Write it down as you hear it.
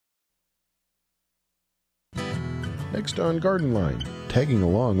Next on Garden Line, tagging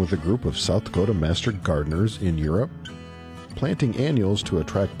along with a group of South Dakota master gardeners in Europe, planting annuals to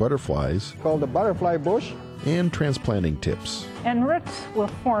attract butterflies, called the butterfly bush, and transplanting tips. And roots will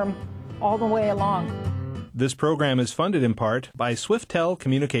form all the way along. This program is funded in part by Swiftel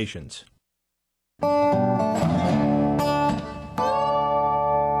Communications.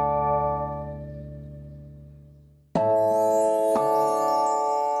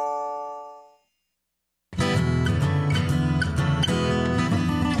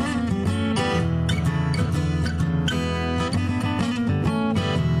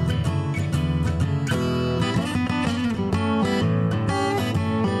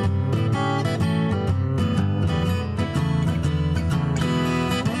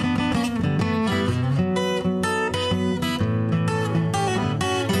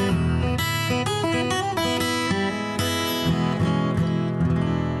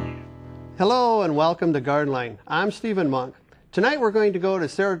 Hello and welcome to Garden Line. I'm Stephen Monk. Tonight we're going to go to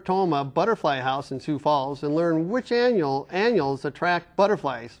Saratoga Butterfly House in Sioux Falls and learn which annuals attract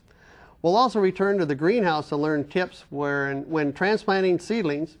butterflies. We'll also return to the greenhouse to learn tips when transplanting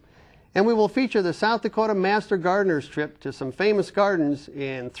seedlings, and we will feature the South Dakota Master Gardeners trip to some famous gardens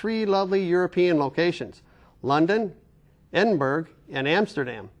in 3 lovely European locations: London, Edinburgh, and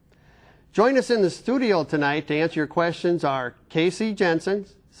Amsterdam. Join us in the studio tonight to answer your questions are Casey Jensen,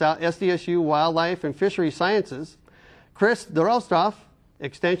 SDSU Wildlife and Fishery Sciences, Chris Dorostoff,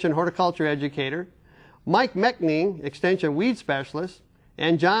 Extension Horticulture Educator, Mike Meckning, Extension Weed Specialist,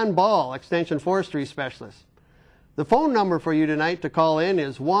 and John Ball, Extension Forestry Specialist. The phone number for you tonight to call in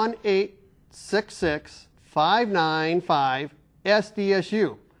is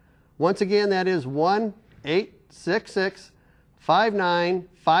 1-866-595-SDSU. Once again, that is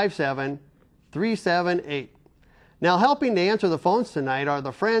 1-866-595-7378. Now, helping to answer the phones tonight are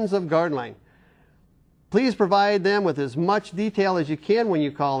the Friends of Garden Line. Please provide them with as much detail as you can when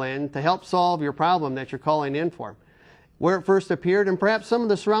you call in to help solve your problem that you're calling in for, where it first appeared, and perhaps some of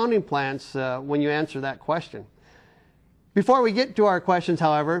the surrounding plants when you answer that question. Before we get to our questions,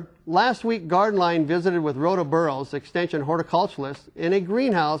 however, last week Garden Line visited with Rhoda Burrows, Extension Horticulturalist, in a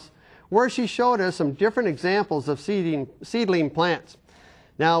greenhouse where she showed us some different examples of seedling plants.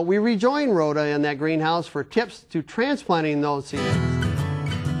 Now, we rejoin Rhoda in that greenhouse for tips to transplanting those seedlings.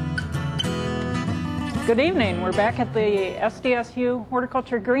 Good evening. We're back at the SDSU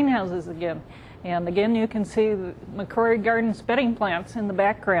horticulture greenhouses again. And again, you can see the McCrory Gardens bedding plants in the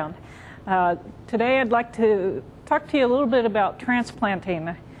background. Today I'd like to talk to you a little bit about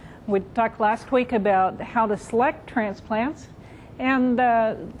transplanting. We talked last week about how to select transplants. And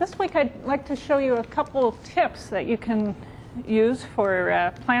this week I'd like to show you a couple of tips that you can use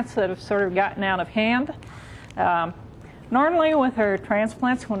for plants that have sort of gotten out of hand. Normally with our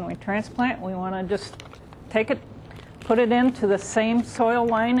transplants, when we transplant, we want to just take it, put it into the same soil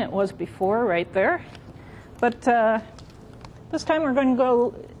line it was before, right there. But this time we're going to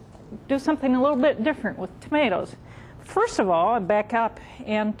go do something a little bit different with tomatoes. First of all, I'll back up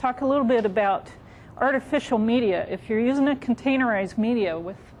and talk a little bit about artificial media. If you're using a containerized media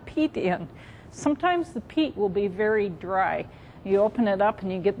with peat in, sometimes the peat will be very dry. You open it up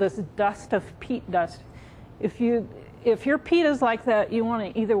and you get this dust of peat dust. If your peat is like that, you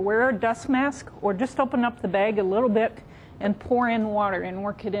want to either wear a dust mask or just open up the bag a little bit and pour in water and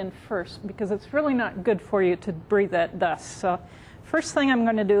work it in first, because it's really not good for you to breathe that dust. So first thing I'm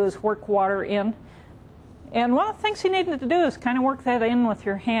going to do is work water in. And one of the things you need to do is kind of work that in with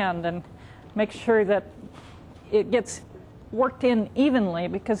your hand and make sure that it gets worked in evenly,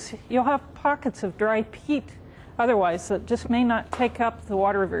 because you'll have pockets of dry peat otherwise that just may not take up the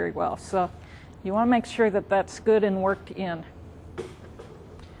water very well. So you want to make sure that that's good and worked in.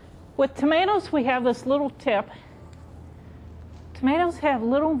 With tomatoes, we have this little tip. Tomatoes have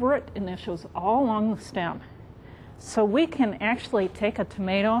little root initials all along the stem. So we can actually take a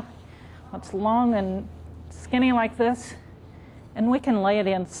tomato that's long and skinny like this, and we can lay it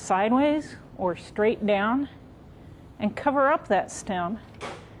in sideways or straight down and cover up that stem,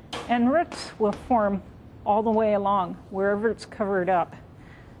 and roots will form all the way along wherever it's covered up.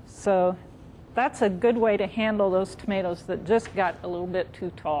 So that's a good way to handle those tomatoes that just got a little bit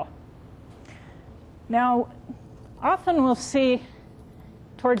too tall. Now, often we'll see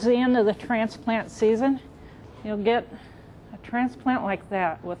towards the end of the transplant season, you'll get a transplant like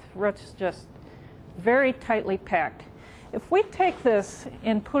that with roots just very tightly packed. If we take this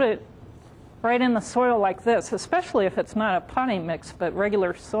and put it right in the soil like this, especially if it's not a potting mix but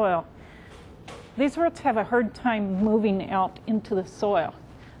regular soil, these roots have a hard time moving out into the soil.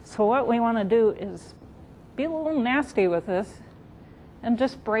 So what we want to do is be a little nasty with this and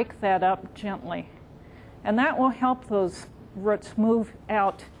just break that up gently. And that will help those roots move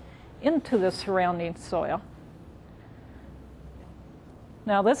out into the surrounding soil.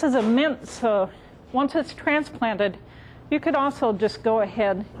 Now this is a mint, so once it's transplanted, you could also just go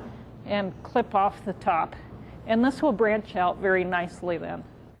ahead and clip off the top. And this will branch out very nicely then.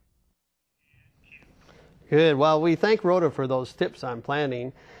 Good. Well, we thank Rhoda for those tips on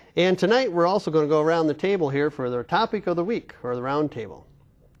planting. And tonight we're also going to go around the table here for the topic of the week, or the round table.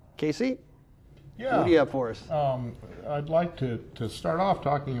 Casey? Yeah. What do you have for us? I'd like to start off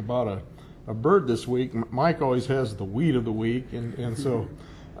talking about a bird this week. Mike always has the weed of the week, and so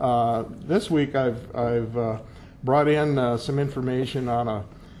this week I've brought in some information on a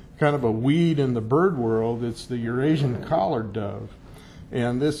kind of a weed in the bird world. It's the Eurasian collared dove,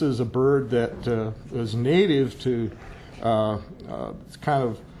 and this is a bird that is native to kind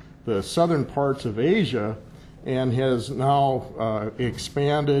of the southern parts of Asia, and has now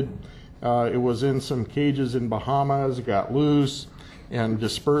expanded. It was in some cages in Bahamas, got loose, and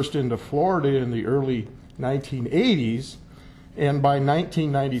dispersed into Florida in the early 1980s. And by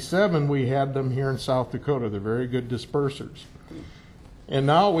 1997, we had them here in South Dakota. They're very good dispersers. And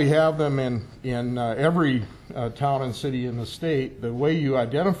now we have them in every town and city in the state. The way you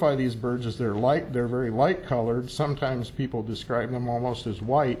identify these birds is they're very light colored. Sometimes people describe them almost as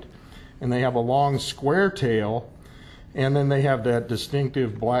white. And they have a long square tail. And then they have that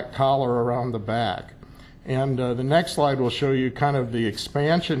distinctive black collar around the back. And the next slide will show you kind of the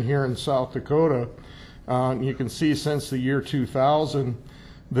expansion here in South Dakota. You can see since the year 2000,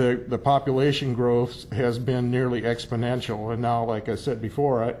 the population growth has been nearly exponential. And now, like I said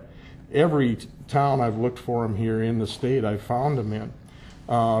before, every town I've looked for them here in the state, I've found them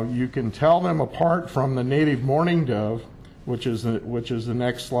in. You can tell them apart from the native mourning dove, which is the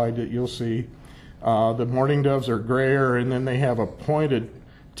next slide that you'll see. The mourning doves are grayer, and then they have a pointed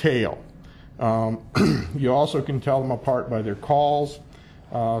tail. You also can tell them apart by their calls.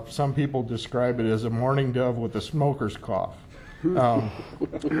 Some people describe it as a mourning dove with a smoker's cough.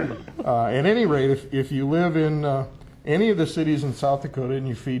 At any rate, if you live in any of the cities in South Dakota and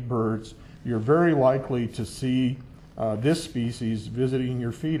you feed birds, you're very likely to see this species visiting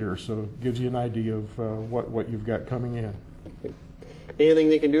your feeder. So it gives you an idea of what you've got coming in. Anything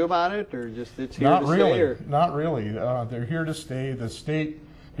they can do about it, or just it's here Not to really. stay? Or? Not really. They're here to stay. The State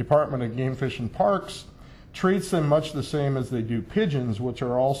Department of Game Fish and Parks treats them much the same as they do pigeons, which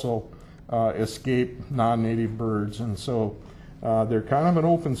are also escaped non-native birds. And so they're kind of an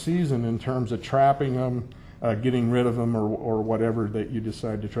open season in terms of trapping them, getting rid of them, or whatever that you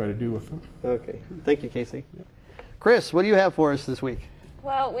decide to try to do with them. Okay. Thank you, Casey. Chris, what do you have for us this week?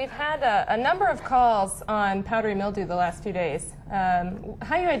 Well, we've had a number of calls on powdery mildew the last few days.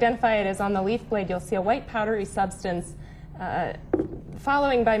 How you identify it is on the leaf blade, you'll see a white powdery substance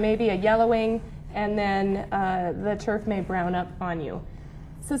following by maybe a yellowing, and then the turf may brown up on you.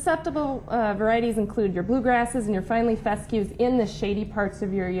 Susceptible varieties include your bluegrasses and your fine-leaf fescues in the shady parts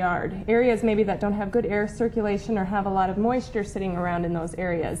of your yard. Areas maybe that don't have good air circulation or have a lot of moisture sitting around in those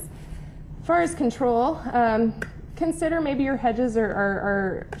areas. As far as control, consider maybe your hedges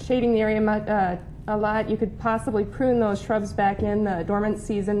are shading the area a lot. You could possibly prune those shrubs back in the dormant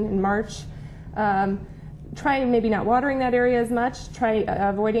season in March. Try maybe not watering that area as much. Try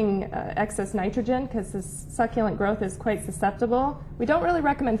avoiding excess nitrogen, because this succulent growth is quite susceptible. We don't really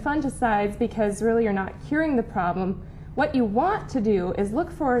recommend fungicides because really you're not curing the problem. What you want to do is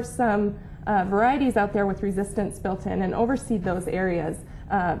look for some varieties out there with resistance built in and overseed those areas.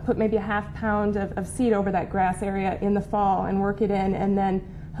 Put maybe a ½ pound of seed over that grass area in the fall and work it in, and then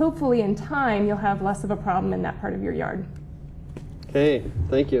hopefully in time you'll have less of a problem in that part of your yard. Okay,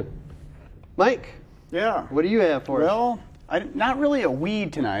 thank you. Mike? Yeah. What do you have for us? Well, not really a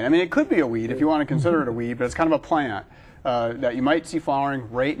weed tonight. I mean, it could be a weed if you want to consider it a weed, but it's kind of a plant that you might see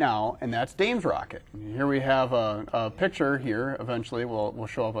flowering right now, and that's Dame's Rocket. Here we have a picture here. Eventually we'll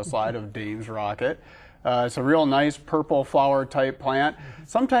show up a slide of Dame's Rocket. It's a real nice purple flower type plant.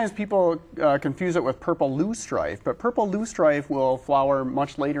 Sometimes people confuse it with purple loosestrife, but purple loosestrife will flower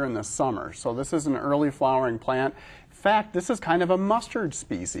much later in the summer. So this is an early flowering plant. In fact, this is kind of a mustard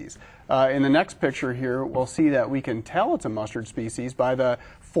species. In the next picture here, we'll see that we can tell it's a mustard species by the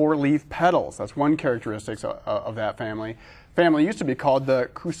 4-leaf petals. That's one characteristic of that family. Family used to be called the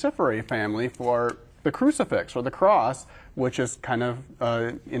Cruciferae family for the crucifix or the cross, which is kind of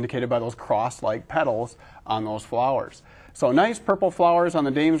indicated by those cross-like petals on those flowers. So nice purple flowers on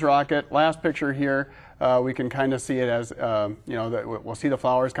the Dame's Rocket. Last picture here, we can kind of see it as, we'll see the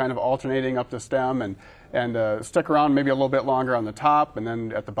flowers kind of alternating up the stem, and and stick around maybe a little bit longer on the top, and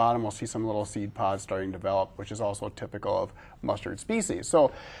then at the bottom we'll see some little seed pods starting to develop, which is also typical of mustard species.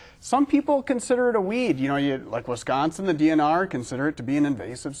 So some people consider it a weed. You know, like Wisconsin, the DNR, consider it to be an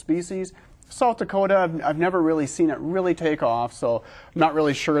invasive species. South Dakota, I've never really seen it really take off, so I'm not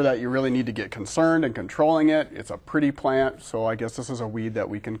really sure that you really need to get concerned in controlling it. It's a pretty plant, so I guess this is a weed that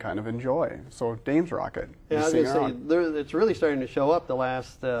we can kind of enjoy. So Dame's rocket. Yeah, I was going to say, it's really starting to show up the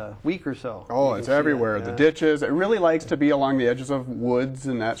last week or so. Oh, it's everywhere. Yeah. The ditches. It really likes to be along the edges of woods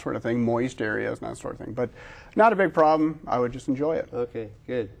and that sort of thing, moist areas and that sort of thing. But not a big problem. I would just enjoy it. Okay,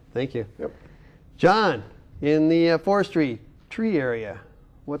 good. Thank you. Yep. John, in the forestry tree area,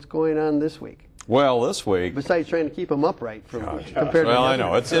 what's going on this week? Well, this week, besides trying to keep them upright compared to well, I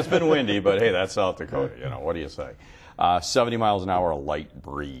know it's been windy, but hey, that's South Dakota. You know, what do you say? 70 miles an hour, a light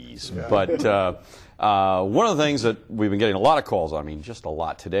breeze. Yeah. But one of the things that we've been getting a lot of calls on, I mean, just a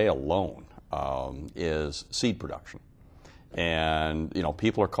lot today alone, is seed production. And you know,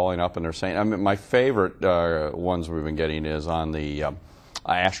 people are calling up and they're saying, I mean, my favorite ones we've been getting is on the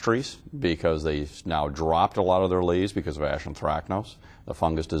ash trees, because they've now dropped a lot of their leaves because of ash anthracnose, the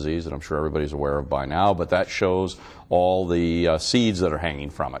fungus disease that I'm sure everybody's aware of by now, but that shows all the seeds that are hanging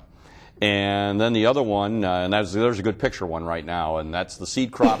from it. And then the other one, and there's a good picture one right now, and that's the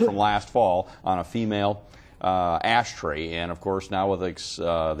seed crop from last fall on a female ash tree. And of course now with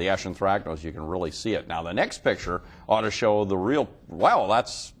the ash anthracnose, you can really see it. Now the next picture ought to show the real, well,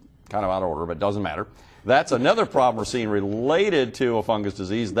 that's kind of out of order, but it doesn't matter. That's another problem we're seeing related to a fungus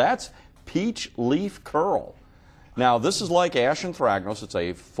disease. That's peach leaf curl. Now, this is like ash anthracnose. It's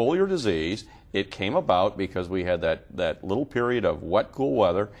a foliar disease. It came about because we had that little period of wet, cool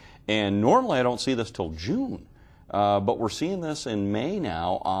weather. And normally I don't see this till June. But we're seeing this in May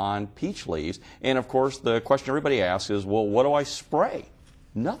now on peach leaves. And, of course, the question everybody asks is, well, what do I spray?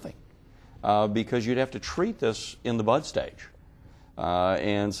 Nothing. Because you'd have to treat this in the bud stage.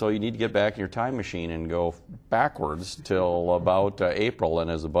 And so you need to get back in your time machine and go backwards till about April,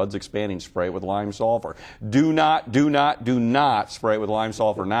 and as the bud's expanding, spray it with lime sulfur. Do not spray it with lime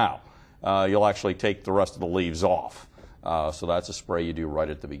sulfur now. You'll actually take the rest of the leaves off. So that's a spray you do right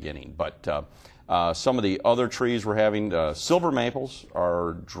at the beginning. But some of the other trees we're having, silver maples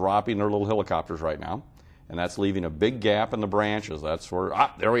are dropping their little helicopters right now, and that's leaving a big gap in the branches. That's where,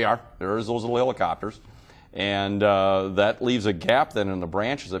 there we are. There's those little helicopters. And that leaves a gap then in the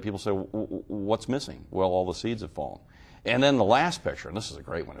branches that people say, what's missing? Well, all the seeds have fallen. And then the last picture, and this is a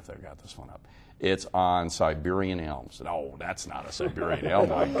great one if they've got this one up, it's on Siberian elms. No, that's not a Siberian elm.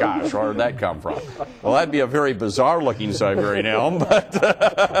 My gosh, where did that come from? Well, that'd be a very bizarre looking Siberian elm.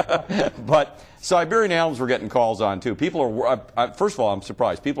 But Siberian elms we're getting calls on too. People are, first of all, I'm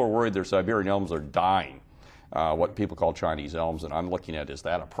surprised. People are worried their Siberian elms are dying. What people call Chinese elms, and I'm looking at, is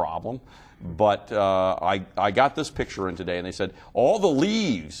that a problem? But I got this picture in today, and they said all the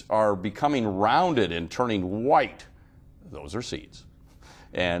leaves are becoming rounded and turning white. Those are seeds.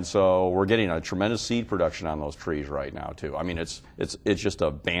 And so we're getting a tremendous seed production on those trees right now, too. I mean, it's just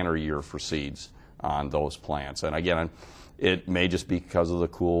a banner year for seeds on those plants. And again, it may just be because of the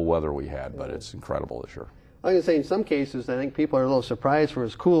cool weather we had, but it's incredible this year. I was going to say, in some cases, I think people are a little surprised for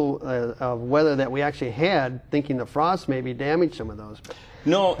as cool weather that we actually had, thinking the frost maybe damaged some of those.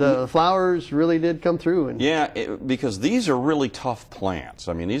 No, the flowers really did come through. And yeah, because these are really tough plants.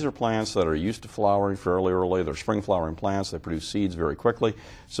 I mean, these are plants that are used to flowering fairly early. They're spring flowering plants. They produce seeds very quickly,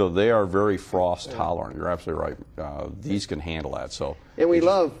 so they are very frost tolerant. You're absolutely right. These can handle that. So, and we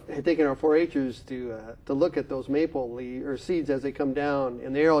love taking our 4-Hers to look at those maple seeds as they come down,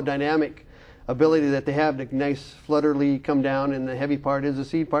 and the aerodynamic ability that they have, the nice flutterly come down, and the heavy part is the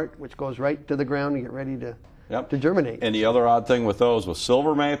seed part, which goes right to the ground and get ready to germinate. And the other odd thing with those, with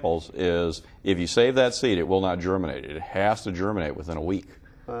silver maples, is if you save that seed, it will not germinate. It has to germinate within a week.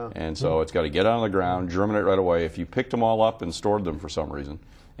 Wow. And so it's got to get on the ground, germinate right away. If you picked them all up and stored them for some reason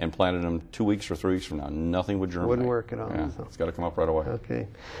and planted them 2 weeks or 3 weeks from now, nothing would germinate. Wouldn't work at all. Yeah, it's got to come up right away. Okay.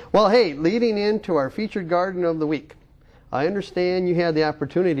 Well, hey, leading into our featured garden of the week, I understand you had the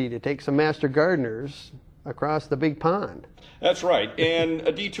opportunity to take some master gardeners across the big pond. That's right, and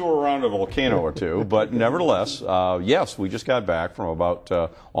a detour around a volcano or two, but nevertheless, yes, we just got back from about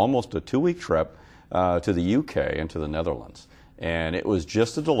almost a 2-week trip to the UK and to the Netherlands, and it was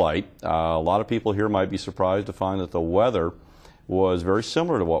just a delight. A lot of people here might be surprised to find that the weather was very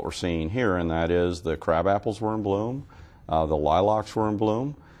similar to what we're seeing here, and that is the crab apples were in bloom, the lilacs were in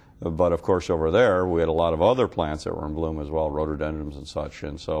bloom, but of course over there we had a lot of other plants that were in bloom as well, rhododendrons and such,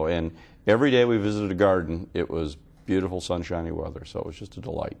 and every day we visited a garden, it was beautiful sunshiny weather, so it was just a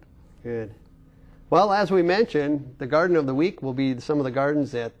delight. Good. Well, as we mentioned, the Garden of the Week will be some of the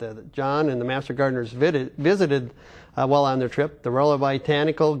gardens that John and the Master Gardeners visited while on their trip. The Royal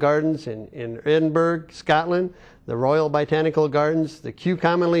Botanical Gardens in Edinburgh, Scotland, the Royal Botanical Gardens, the Kew,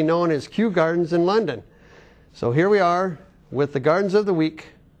 commonly known as Kew Gardens in London. So here we are with the Gardens of the Week.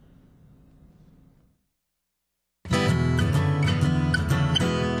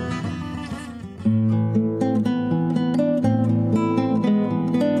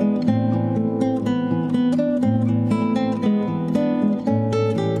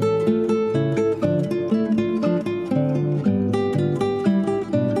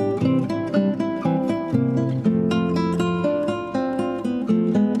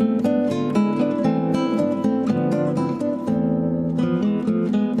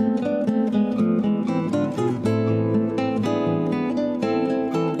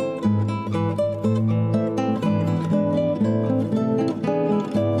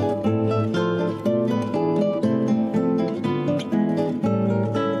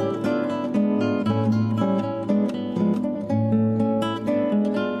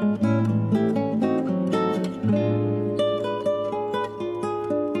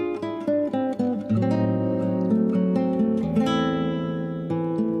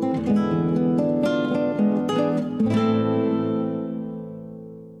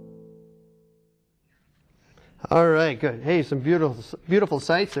 All right, good. Hey, some beautiful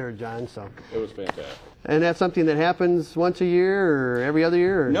sights there, John. So It was fantastic. and that's something that happens once a year or every other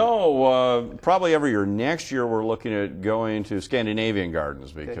year? Or? No, probably every year. Next year we're looking at going to Scandinavian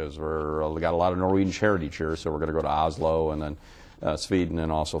gardens because we got a lot of Norwegian heritage here, so we're going to go to Oslo and then Sweden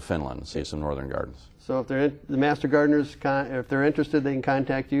and also Finland and see some northern gardens. So if they're the Master Gardeners, if they're interested, they can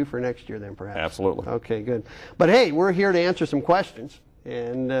contact you for next year then, perhaps. Absolutely. Okay, good. But hey, we're here to answer some questions,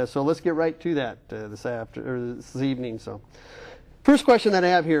 and so let's get right to that this evening. So, first question that I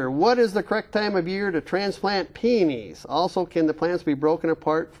have here: what is the correct time of year to transplant peonies? Also, can the plants be broken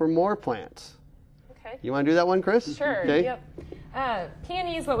apart for more plants? Okay. You want to do that one, Chris? Sure. Okay. Yep.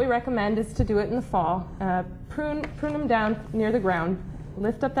 Peonies, what we recommend is to do it in the fall. Prune them down near the ground.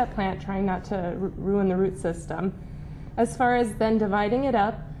 Lift up that plant, trying not to ruin the root system. As far as then dividing it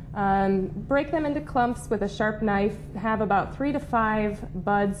up, break them into clumps with a sharp knife. Have about 3 to 5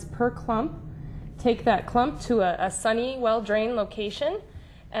 buds per clump. Take that clump to a sunny, well-drained location,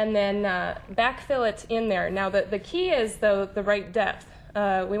 and then backfill it in there. Now, the key is, though, the right depth.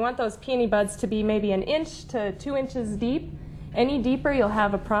 We want those peony buds to be maybe 1 inch to 2 inches deep. Any deeper, you'll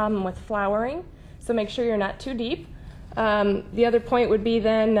have a problem with flowering, so make sure you're not too deep. The other point would be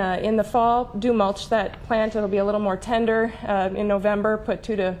then in the fall, do mulch that plant. It'll be a little more tender. In November, put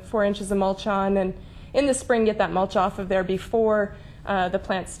 2 to 4 inches of mulch on, and in the spring, get that mulch off of there before the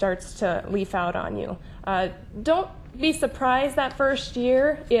plant starts to leaf out on you. Don't be surprised that first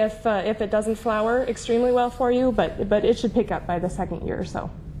year if it doesn't flower extremely well for you, but it should pick up by the second year or so.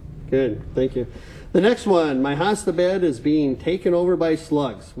 Good, thank you. The next one: my hosta bed is being taken over by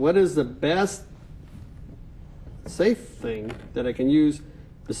slugs. What is the best safe thing that I can use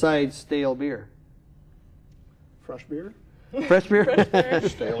besides stale beer? Fresh beer? Fresh beer?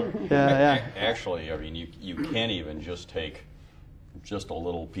 Staler. Yeah. Actually, I mean, you can't even just take just a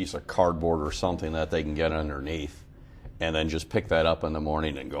little piece of cardboard or something that they can get underneath and then just pick that up in the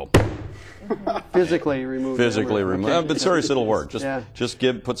morning and go Physically remove. physically remove. Okay. But seriously, it'll work. Yeah. Just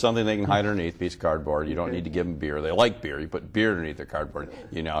put something they can hide underneath, piece of cardboard. You don't need to give them beer. They like beer. You put beer underneath the cardboard.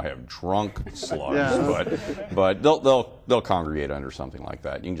 You now have drunk slugs. Yeah. But they'll congregate under something like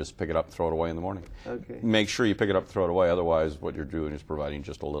that. You can just pick it up and throw it away in the morning. Okay. Make sure you pick it up and throw it away. Otherwise, what you're doing is providing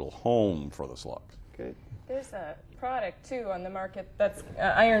just a little home for the slugs. Okay. There's a product, too, on the market that's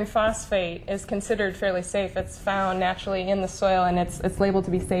iron phosphate is considered fairly safe. It's found naturally in the soil, and it's labeled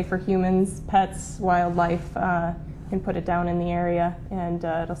to be safe for humans, pets, wildlife. Can put it down in the area, and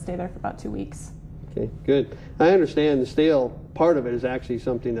it'll stay there for about 2 weeks. Okay, good. I understand the stale part of it is actually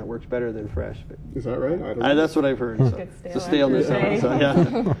something that works better than fresh. But Is that right? I don't know. that's what I've heard. So. Good stale The staleness of it.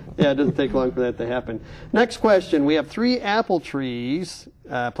 So, yeah, it doesn't take long for that to happen. Next question. We have 3 apple trees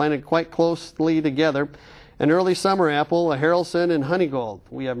planted quite closely together. An early summer apple, a Haralson, and honeygold.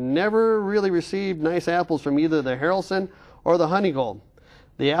 We have never really received nice apples from either the Haralson or the honeygold.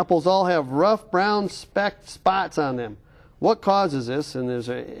 The apples all have rough brown specked spots on them. What causes this, and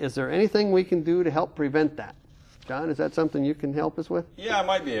is there anything we can do to help prevent that? John, is that something you can help us with? Yeah, I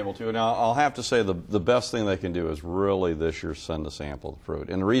might be able to. Now, I'll have to say the best thing they can do is really this year send a sample of fruit.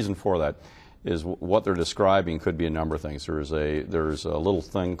 And the reason for that is what they're describing could be a number of things. There's a little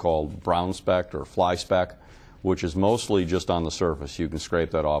thing called brown speck or fly speck, which is mostly just on the surface. You can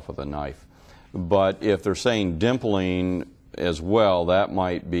scrape that off with a knife. But if they're saying dimpling as well, that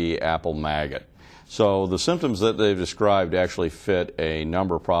might be apple maggot. So the symptoms that they've described actually fit a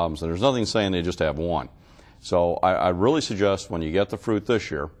number of problems, and there's nothing saying they just have one. So I really suggest when you get the fruit this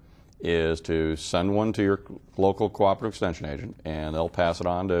year is to send one to your local cooperative extension agent, and they'll pass it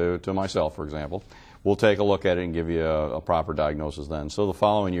on to myself, for example. We'll take a look at it and give you a proper diagnosis then. So the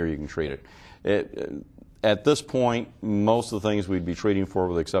following year you can treat it. At this point, most of the things we'd be treating for,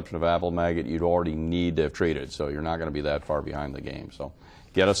 with the exception of apple maggot, you'd already need to have treated, so you're not going to be that far behind the game. So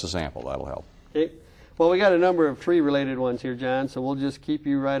get us a sample, that'll help. Okay. Well, we got a number of tree-related ones here, John, so we'll just keep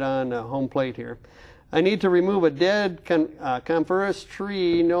you right on home plate here. I need to remove a dead coniferous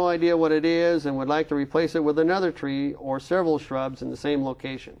tree, no idea what it is, and would like to replace it with another tree or several shrubs in the same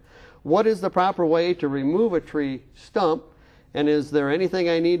location. What is the proper way to remove a tree stump, and is there anything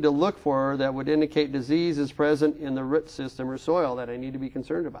I need to look for that would indicate disease is present in the root system or soil that I need to be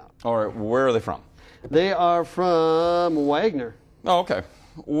concerned about? All right, where are they from? They are from Wagner. Oh, okay.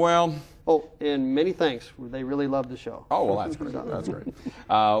 Well... Oh, and many thanks. They really love the show. Oh, well, that's great. That's great.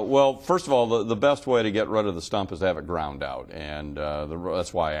 Well, first of all, the best way to get rid of the stump is to have it ground out, and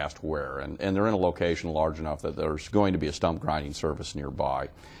that's why I asked where. And they're in a location large enough that there's going to be a stump grinding service nearby.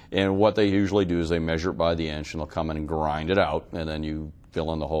 And what they usually do is they measure it by the inch, and they'll come in and grind it out, and then you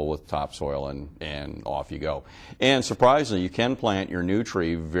fill in the hole with topsoil, and off you go. And surprisingly, you can plant your new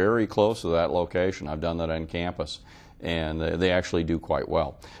tree very close to that location. I've done that on campus, and they actually do quite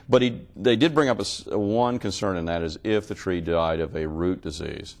well. But they did bring up one concern, and that is if the tree died of a root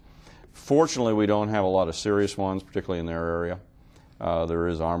disease. Fortunately, we don't have a lot of serious ones, particularly in their area. There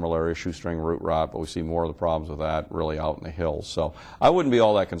is armillaria, shoestring root rot, but we see more of the problems with that really out in the hills. So I wouldn't be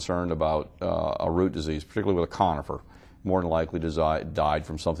all that concerned about a root disease, particularly with a conifer. More than likely died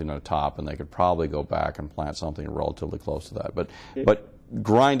from something on the top, and they could probably go back and plant something relatively close to that. But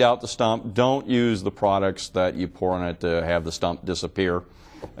grind out the stump. Don't use the products that you pour in it to have the stump disappear,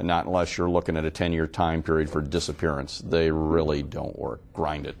 and not unless you're looking at a 10-year time period for disappearance. They really don't work.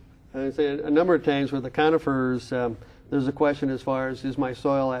 Grind it. I say a number of times with the conifers, there's a question as far as, is my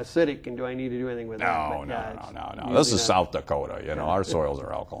soil acidic, and do I need to do anything with that? No. This is South Dakota. You know, our soils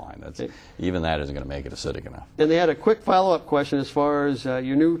are alkaline. Even that isn't going to make it acidic enough. And they had a quick follow-up question as far as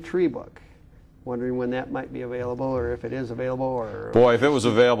your new tree book. Wondering when that might be available, or if it is available, or... Boy, if it was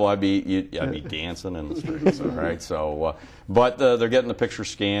available, I'd be dancing in the streets, all right? So, but they're getting the picture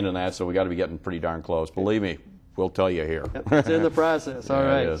scanned and that, so we got to be getting pretty darn close. Believe me, we'll tell you here. Yep, it's in the process. All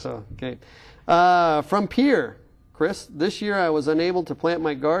right. It is. So, okay. From Pierre, Chris, this year I was unable to plant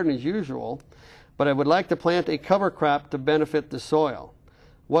my garden as usual, but I would like to plant a cover crop to benefit the soil.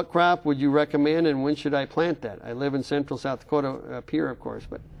 What crop would you recommend, and when should I plant that? I live in central South Dakota, Pierre, of course,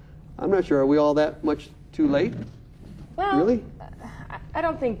 but I'm not sure. Are we all that much too late? Well, really? I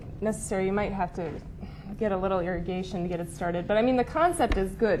don't think necessarily. You might have to get a little irrigation to get it started. But I mean, the concept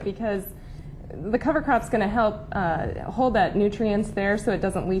is good because the cover crop's going to help hold that nutrients there so it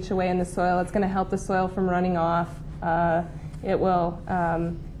doesn't leach away in the soil. It's going to help the soil from running off. It will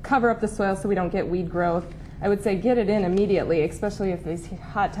cover up the soil so we don't get weed growth. I would say get it in immediately, especially if these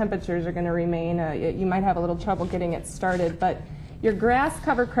hot temperatures are going to remain. You might have a little trouble getting it started. But your grass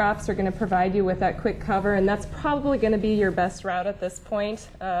cover crops are going to provide you with that quick cover, and that's probably going to be your best route at this point.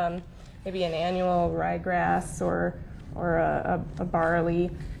 Maybe an annual ryegrass or a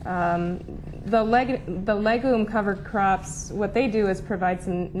barley. The legume cover crops, what they do is provide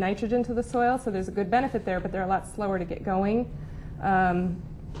some nitrogen to the soil, so there's a good benefit there, but they're a lot slower to get going.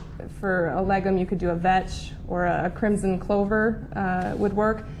 For a legume, you could do a vetch or a crimson clover would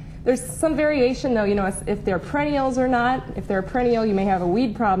work. There's some variation, though, you know, if they're perennials or not. If they're a perennial, you may have a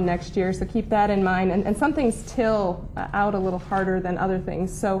weed problem next year, so keep that in mind. And some things till out a little harder than other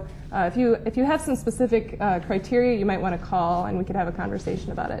things. So if you have some specific criteria, you might want to call, and we could have a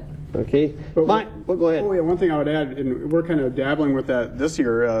conversation about it. Okay. Go ahead. Oh, yeah, one thing I would add, and we're kind of dabbling with that this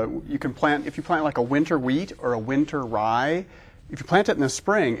year, you can plant, if you plant like a winter wheat or a winter rye, if you plant it in the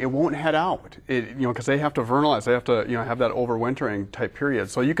spring, it won't head out. Because they have to vernalize, they have to, have that overwintering type period.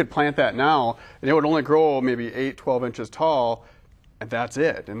 So you could plant that now, and it would only grow maybe 8, 12 inches tall, and that's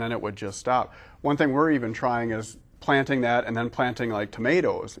it. And then it would just stop. One thing we're even trying is planting that, and then planting like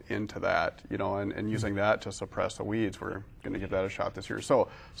tomatoes into that, and using that to suppress the weeds. We're going to give that a shot this year. So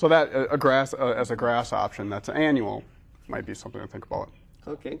that as a grass option, that's annual, might be something to think about.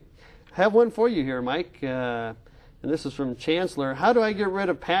 Okay, I have one for you here, Mike. And this is from Chancellor. How do I get rid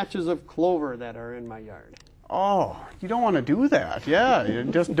of patches of clover that are in my yard? Oh, you don't want to do that. Yeah,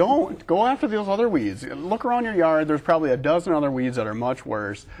 just don't. Go after those other weeds. Look around your yard. There's probably a dozen other weeds that are much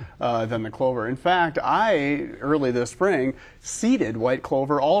worse than the clover. In fact, I, early this spring, seeded white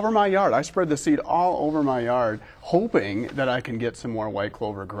clover all over my yard. I spread the seed all over my yard, hoping that I can get some more white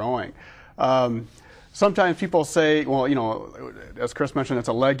clover growing. Sometimes people say, well, you know, as Chris mentioned, it's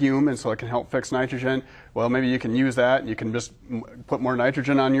a legume, and so it can help fix nitrogen. Well, maybe you can use that. You can just put more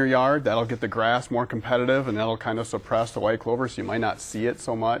nitrogen on your yard. That'll get the grass more competitive, and that'll kind of suppress the white clover, so you might not see it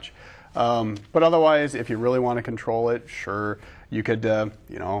so much. But otherwise, if you really want to control it, sure, you could,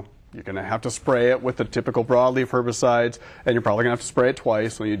 you know, you're going to have to spray it with the typical broadleaf herbicides, and you're probably going to have to spray it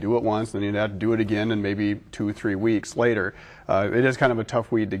twice. So you do it once, then you'd have to do it again in maybe 2 or 3 weeks later. It is kind of a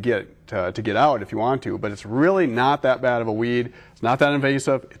tough weed to get out if you want to, but it's really not that bad of a weed. It's not that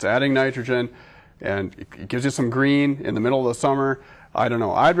invasive. It's adding nitrogen, and it gives you some green in the middle of the summer. I don't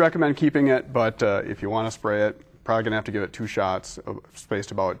know. I'd recommend keeping it, but if you want to spray it, probably going to have to give it 2 shots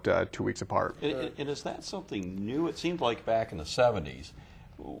spaced about 2 weeks apart. And is that something new? It seemed like back in the 70s.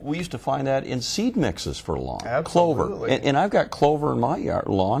 We used to find that in seed mixes for lawn. Absolutely. Clover. And I've got clover in my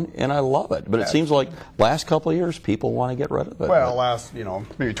lawn, and I love it. But it seems like last couple of years, people want to get rid of it. Well, last, you know,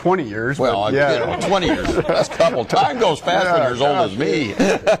 maybe 20 years. Well, yeah. You know, 20 years. Last couple. Time goes fast when you're as old as me.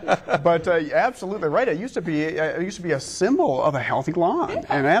 But absolutely right. It used to be a symbol of a healthy lawn,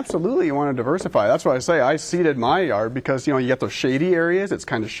 and absolutely you want to diversify. That's why I say I seeded my yard because, you know, you get those shady areas. It's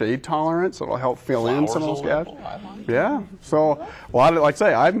kind of shade tolerant, so it'll help fill in some of those gaps. Yeah. So a lot of, like I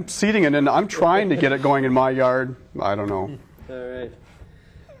say, I'm seeding it, and I'm trying to get it going in my yard. I don't know. All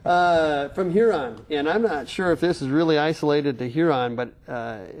right. From Huron, and I'm not sure if this is really isolated to Huron, but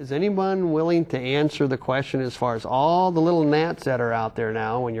is anyone willing to answer the question as far as all the little gnats that are out there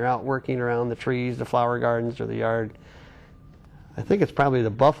now when you're out working around the trees, the flower gardens, or the yard? I think it's probably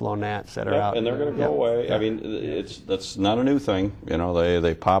the buffalo gnats that are out. And they're going to go away. I mean, that's not a new thing. You know,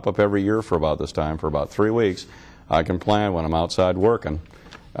 they pop up every year for about this time, for about 3 weeks. I can plan when I'm outside working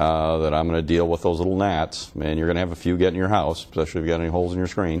that I'm going to deal with those little gnats, and you're going to have a few get in your house, especially if you've got any holes in your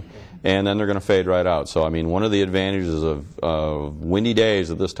screen, and then they're going to fade right out. So, I mean, one of the advantages of windy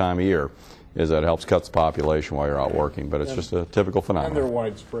days at this time of year is that it helps cut the population while you're out working, but it's just a typical phenomenon. And they're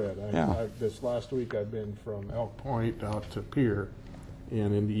widespread. Yeah. This last week I've been from Elk Point out to Pier,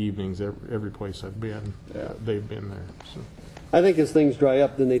 and in the evenings, every place I've been, they've been there. So. I think as things dry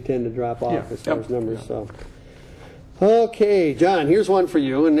up, then they tend to drop off as far as numbers. So. Okay, John, here's one for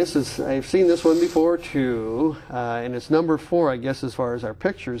you, and this is, I've seen this one before too, and it's number 4, I guess, as far as our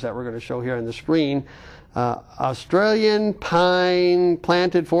pictures that we're going to show here on the screen. Australian pine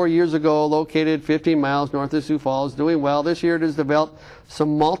planted 4 years ago, located 15 miles north of Sioux Falls, doing well. This year it has developed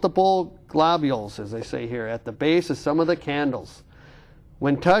some multiple globules, as they say here, at the base of some of the candles.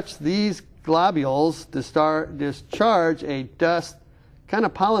 When touched, these globules discharge a dust, kind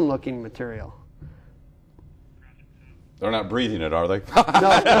of pollen-looking material. They're not breathing it, are they?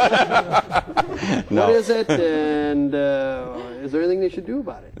 No. What is it, and is there anything they should do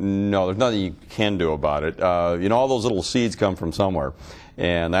about it? No, there's nothing you can do about it. You know, all those little seeds come from somewhere,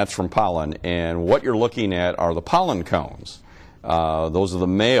 and that's from pollen. And what you're looking at are the pollen cones. Those are the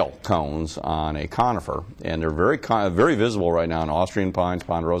male cones on a conifer, and they're very visible right now in Austrian pines,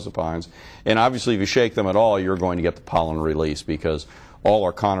 ponderosa pines. And obviously, if you shake them at all, you're going to get the pollen release because all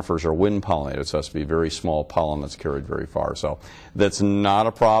our conifers are wind pollinated, so it has to be very small pollen that's carried very far. So that's not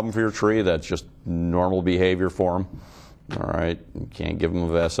a problem for your tree. That's just normal behavior for them. All right, you can't give them a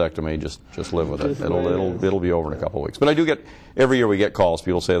vasectomy. Just live with it. It'll be over in a couple of weeks. But I do get every year we get calls.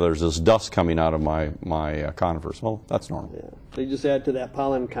 People say there's this dust coming out of my conifers. Well, that's normal. Yeah. They just add to that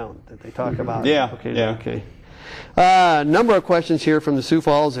pollen count that they talk about. Yeah. Okay. Yeah. Okay. Number of questions here from the Sioux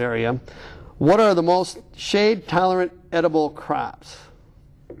Falls area. What are the most shade-tolerant edible crops?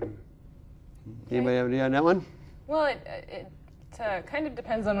 Anybody have any idea on that one? Well, it kind of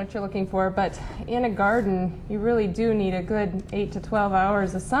depends on what you're looking for, but in a garden, you really do need a good 8 to 12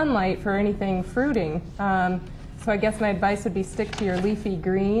 hours of sunlight for anything fruiting. So I guess my advice would be stick to your leafy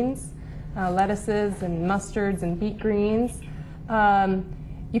greens, lettuces and mustards and beet greens.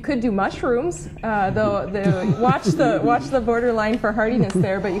 You could do mushrooms, though. Watch the borderline for hardiness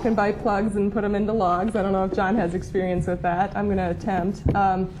there, but you can buy plugs and put them into logs. I don't know if John has experience with that. I'm going to attempt.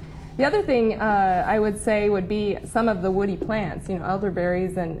 The other thing I would say would be some of the woody plants, you know,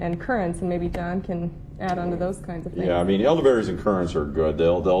 elderberries and currants, and maybe John can add on to those kinds of things. Yeah, I mean, elderberries and currants are good.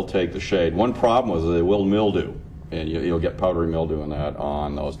 They'll take the shade. One problem is they will mildew, and you'll get powdery mildew in that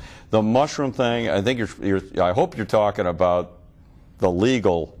on those. The mushroom thing, I think I hope you're talking about the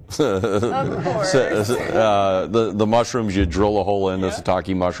legal, the mushrooms you drill a hole in, the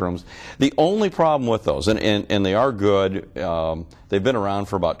shiitake mushrooms. The only problem with those, and they are good, they've been around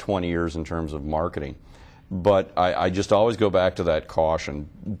for about 20 years in terms of marketing, but I just always go back to that caution.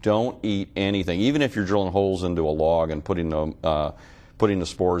 Don't eat anything, even if you're drilling holes into a log and putting the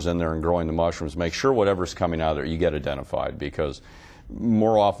spores in there and growing the mushrooms. Make sure whatever's coming out of there you get identified, because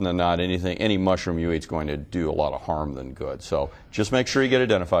more often than not, any mushroom you eat is going to do a lot of harm than good. So just make sure you get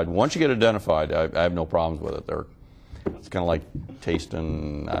identified. Once you get identified, I have no problems with it. It's kind of like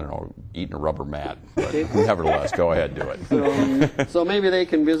tasting, I don't know, eating a rubber mat. But nevertheless, go ahead, do it. So maybe they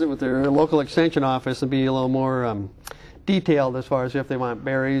can visit with their local extension office and be a little more detailed as far as if they want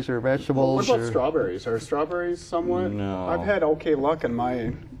berries or vegetables. What about strawberries? Are strawberries somewhat? No. I've had okay luck in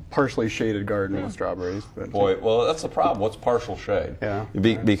my partially shaded garden with strawberries. But Boy, well, that's the problem. What's partial shade? Yeah.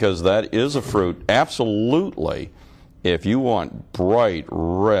 Because that is a fruit. Absolutely, if you want bright,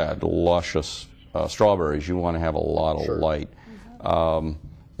 red, luscious strawberries, you want to have a lot of light.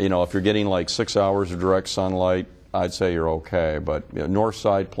 You know, if you're getting like 6 hours of direct sunlight, I'd say you're okay. But north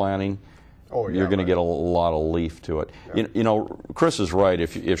side planting, you're going to get a lot of leaf to it. Yeah. You know, Chris is right.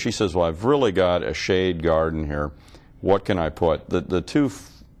 If she says, well, I've really got a shade garden here, what can I put? The two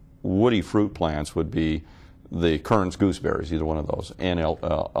woody fruit plants would be the Kern's gooseberries, either one of those, and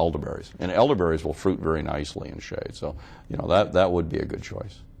elderberries. And elderberries will fruit very nicely in shade. So, you know, that would be a good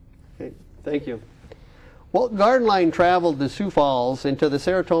choice. Okay, thank you. Well, Garden Line traveled to Sioux Falls into the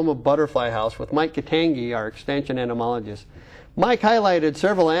Saratoga Butterfly House with Mike Katangi, our extension entomologist. Mike highlighted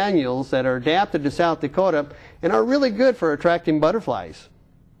several annuals that are adapted to South Dakota and are really good for attracting butterflies.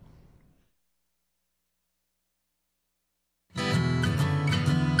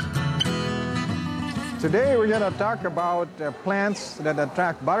 Today we're going to talk about plants that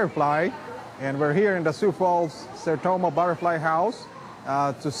attract butterfly, and we're here in the Sioux Falls Saratoga Butterfly House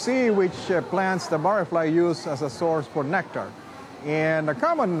to see which plants the butterfly use as a source for nectar. And a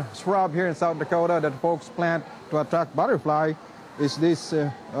common shrub here in South Dakota that folks plant to attract butterfly is this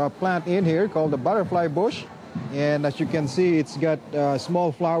plant in here called the butterfly bush. And as you can see, it's got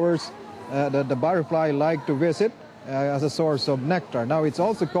small flowers that the butterfly like to visit as a source of nectar. Now it's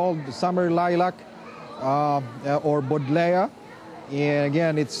also called the summer lilac or Bodlea. And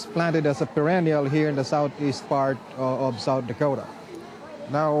again, it's planted as a perennial here in the southeast part of South Dakota.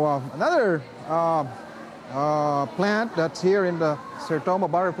 Now, another plant that's here in the Saratoga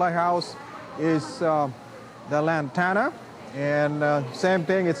Butterfly House is the lantana. And same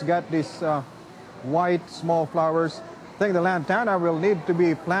thing, it's got these white small flowers. I think the lantana will need to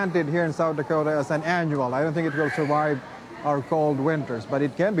be planted here in South Dakota as an annual. I don't think it will survive our cold winters, but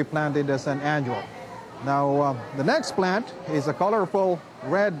it can be planted as an annual. Now, the next plant is a colorful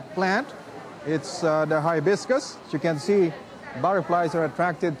red plant. It's the hibiscus. As you can see, butterflies are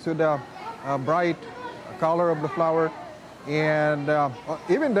attracted to the bright color of the flower. And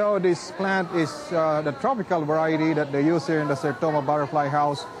even though this plant is the tropical variety that they use here in the Saratoga Butterfly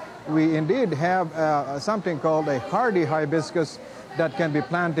House, we indeed have something called a hardy hibiscus that can be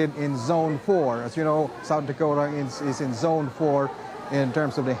planted in Zone 4. As you know, South Dakota is in Zone 4 in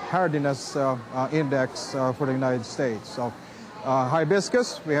terms of the hardiness index for the United States. So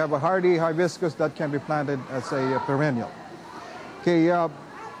hibiscus, we have a hardy hibiscus that can be planted as a perennial. Okay,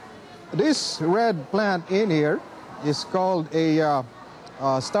 this red plant in here is called a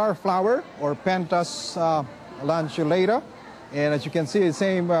star flower or Pentas lanceolata. And as you can see, the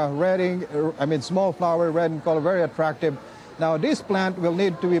same small flower, red in color, very attractive. Now this plant will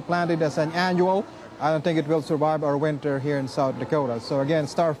need to be planted as an annual. I don't think it will survive our winter here in South Dakota. So again,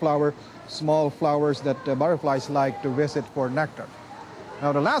 star flower, small flowers that butterflies like to visit for nectar.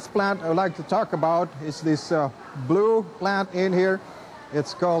 Now the last plant I would like to talk about is this blue plant in here.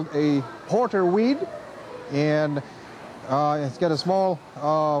 It's called a porterweed, and it's got a small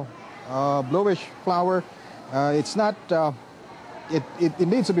bluish flower. It's not, it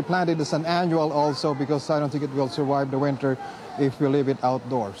needs to be planted as an annual also, because I don't think it will survive the winter if we leave it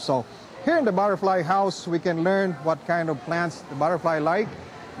outdoors. So here in the butterfly house, we can learn what kind of plants the butterfly like.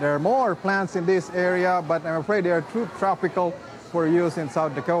 There are more plants in this area, but I'm afraid they are too tropical for use in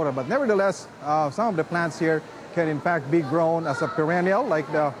South Dakota. But nevertheless, some of the plants here can in fact be grown as a perennial,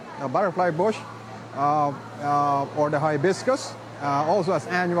 like the butterfly bush or the hibiscus, also as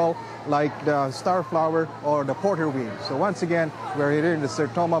annual, like the star flower or the porterweed. So once again, we're here in the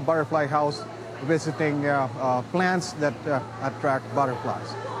Saratoga Butterfly House visiting plants that attract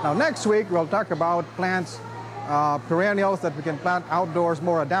butterflies. Now next week we'll talk about plants, perennials that we can plant outdoors,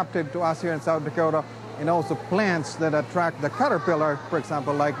 more adapted to us here in South Dakota, and also plants that attract the caterpillar, for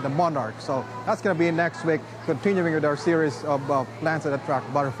example, like the monarch. So that's going to be next week, continuing with our series of plants that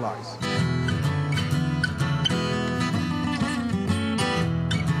attract butterflies.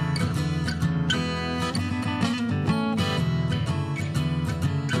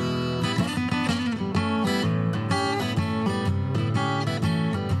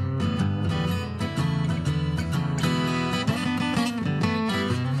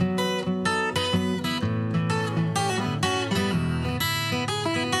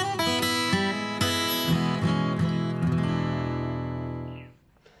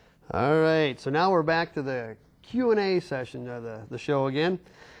 All right, so now we're back to the Q&A session of the show again.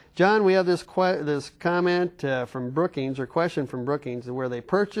 John, we have this comment from Brookings, or question from Brookings, where they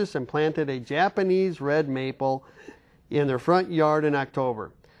purchased and planted a Japanese red maple in their front yard in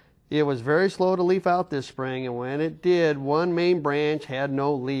October. It was very slow to leaf out this spring, and when it did, one main branch had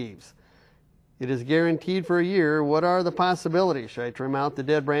no leaves. It is guaranteed for a year. What are the possibilities? Should I trim out the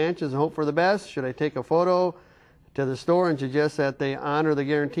dead branches and hope for the best? Should I take a photo to the store and suggest that they honor the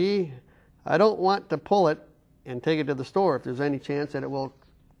guarantee? I don't want to pull it and take it to the store if there's any chance that it will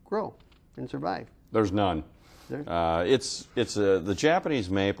grow and survive. There's none. It's the Japanese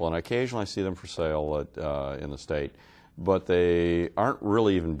maple, and occasionally I see them for sale in the state, but they aren't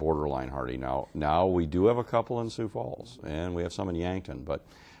really even borderline hardy now. Now we do have a couple in Sioux Falls, and we have some in Yankton, but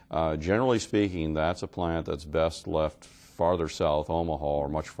generally speaking, that's a plant that's best left farther south, Omaha, or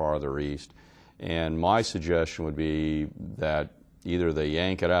much farther east. And my suggestion would be that either they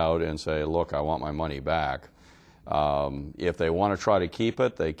yank it out and say, look, I want my money back. If they want to try to keep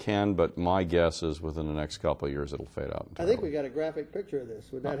it, they can, but my guess is within the next couple of years it'll fade out entirely. I think we got a graphic picture of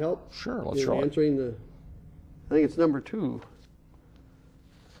this. Would that help? Sure, let's show it. Answering the, I think it's number 2.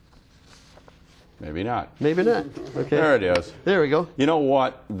 Maybe not. Maybe not. Okay. There it is. There we go. You know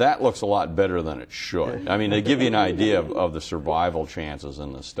what? That looks a lot better than it should. I mean, they give you an idea of the survival chances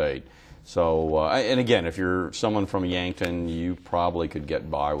in the state. So, and again, if you're someone from Yankton, you probably could get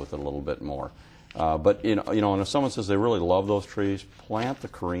by with it a little bit more. But you know, and if someone says they really love those trees, plant the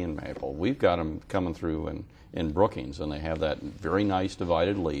Korean maple. We've got them coming through in Brookings, and they have that very nice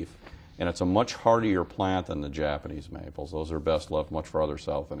divided leaf, and it's a much hardier plant than the Japanese maples. Those are best left much farther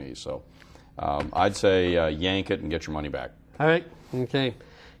south and east. So, I'd say yank it and get your money back. All right. Okay.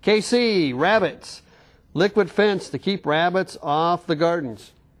 KC, rabbits. Liquid fence to keep rabbits off the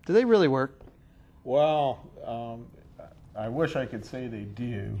gardens. Do they really work? Well, I wish I could say they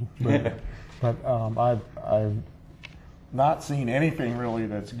do, but I've not seen anything really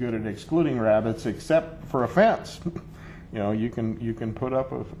that's good at excluding rabbits except for a fence. You know, you can put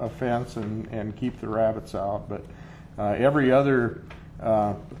up a fence and keep the rabbits out, but every other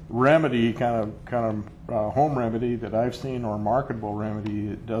remedy, kind of home remedy that I've seen, or marketable remedy,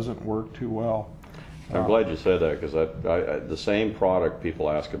 it doesn't work too well. I'm glad you said that, because the same product people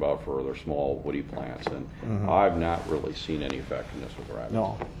ask about for their small woody plants, and I've not really seen any effectiveness with rabbits.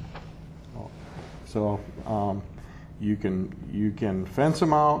 No. So you can fence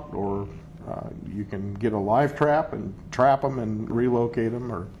them out, or you can get a live trap and trap them and relocate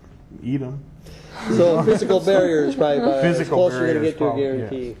them or eat them. So physical barrier is probably about as close you're going to get to a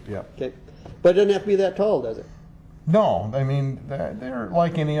guarantee. Yes. Yeah. Okay. But it doesn't have to be that tall, does it? No, I mean, they're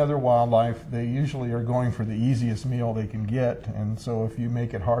like any other wildlife. They usually are going for the easiest meal they can get, and so if you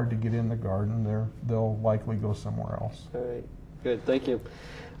make it hard to get in the garden, they'll likely go somewhere else. All right, good, thank you.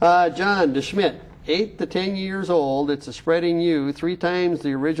 John DeSchmidt, 8 to 10 years old. It's a spreading yew, 3 times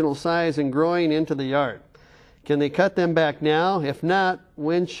the original size and growing into the yard. Can they cut them back now? If not,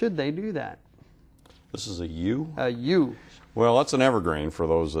 when should they do that? This is a yew? A yew. Well, that's an evergreen, for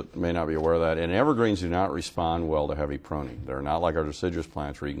those that may not be aware of that. And evergreens do not respond well to heavy pruning. They're not like our deciduous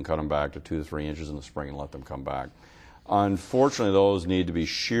plants where you can cut them back to 2 to 3 inches in the spring and let them come back. Unfortunately, those need to be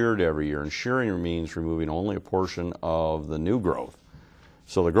sheared every year, and shearing means removing only a portion of the new growth.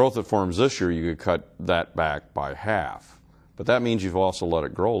 So the growth that forms this year, you could cut that back by half. But that means you've also let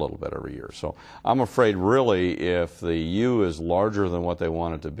it grow a little bit every year. So I'm afraid really if the yew is larger than what they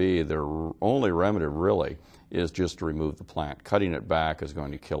want it to be, their only remedy really is just to remove the plant. Cutting it back is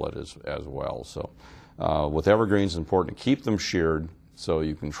going to kill it as well. So with evergreens, it's important to keep them sheared so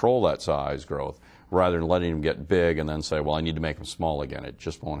you control that size growth rather than letting them get big and then say, well, I need to make them small again. It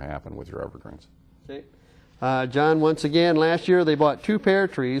just won't happen with your evergreens. Okay. John, once again, last year they bought 2 pear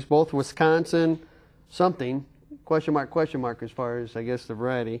trees, both Wisconsin something, question mark as far as, I guess, the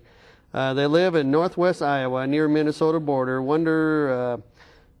variety. They live in northwest Iowa near Minnesota border. Wonder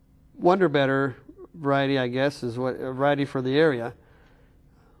Better variety, I guess, is what variety for the area.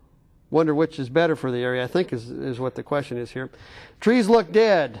 Wonder which is better for the area, I think is what the question is here. Trees look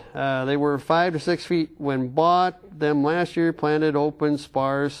dead. They were 5 to 6 feet when bought them last year, planted open,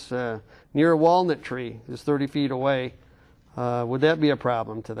 sparse, near a walnut tree is 30 feet away. Would that be a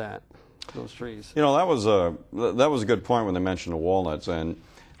problem to those trees? You know, that was a good point when they mentioned the walnuts. And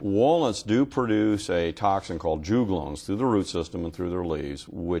walnuts do produce a toxin called jugulons through the root system and through their leaves,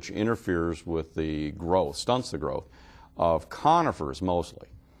 which interferes with the growth, stunts the growth of conifers mostly.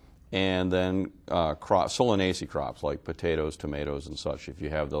 And then solanaceae crops like potatoes, tomatoes, and such, if you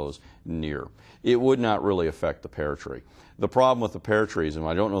have those near. It would not really affect the pear tree. The problem with the pear trees, and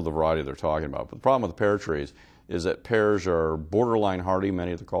I don't know the variety they're talking about, but the problem with the pear trees is that pears are borderline hardy,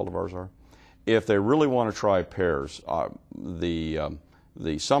 many of the cultivars are. If they really want to try pears, the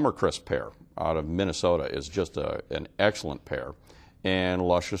Summer Crisp pear out of Minnesota is just an excellent pear. And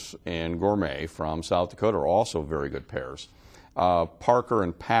Luscious and Gourmet from South Dakota are also very good pears. Parker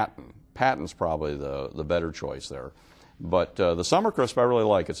and Patton. Patton's probably the better choice there. But the Summer Crisp I really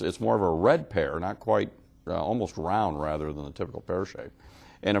like. It's more of a red pear, not quite, almost round rather than the typical pear shape.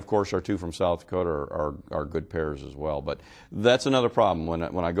 And of course our two from South Dakota are good pears as well. But that's another problem.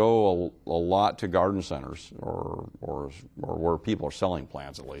 When I go a lot to garden centers or where people are selling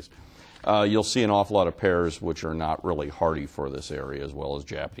plants at least, you'll see an awful lot of pears which are not really hardy for this area, as well as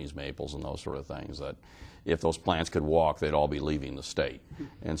Japanese maples and those sort of things that if those plants could walk, they'd all be leaving the state.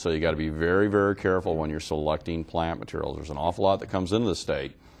 And so you got to be very, very careful when you're selecting plant materials. There's an awful lot that comes into the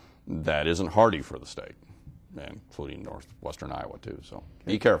state that isn't hardy for the state, including northwestern Iowa too. So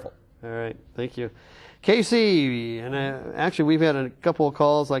be careful. All right, thank you. Casey, and actually we've had a couple of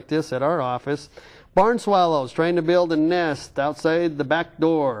calls like this at our office. Barn swallows trying to build a nest outside the back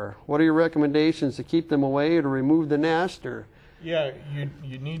door. What are your recommendations to keep them away or to remove the nest? Or Yeah,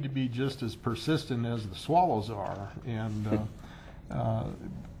 you need to be just as persistent as the swallows are, and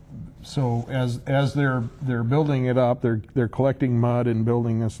so as they're building it up, they're collecting mud and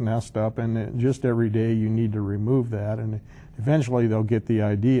building this nest up, and just every day you need to remove that, and eventually they'll get the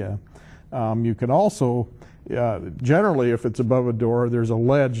idea. You can also generally, if it's above a door, there's a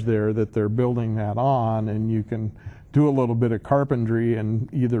ledge there that they're building that on, and you can do a little bit of carpentry and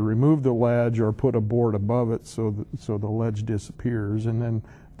either remove the ledge or put a board above it so the ledge disappears, and then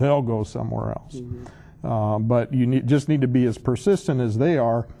they'll go somewhere else. Mm-hmm. But you just need to be as persistent as they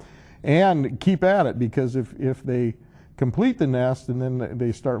are and keep at it, because if they complete the nest and then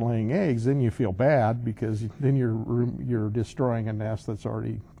they start laying eggs, then you feel bad, because then you're destroying a nest that's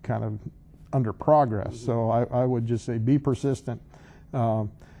already kind of under progress. Mm-hmm. So I would just say be persistent.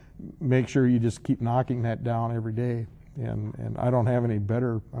 Make sure you just keep knocking that down every day. And I don't have any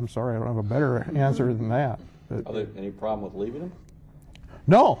better, I'm sorry, I don't have a better answer than that. Are there any problem with leaving them?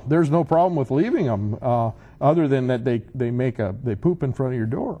 No, there's no problem with leaving them, other than that they poop in front of your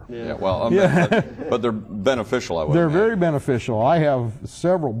door. Yeah, well, but they're beneficial, I would They're imagine. very beneficial. I have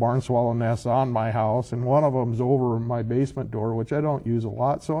several barn swallow nests on my house, and one of them's over my basement door, which I don't use a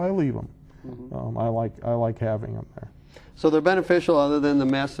lot, so I leave them. Mm-hmm. I like having them there. So they're beneficial other than the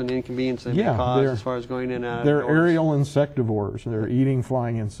mess and inconvenience they may cause as far as going in and out. They're aerial insectivores. They're eating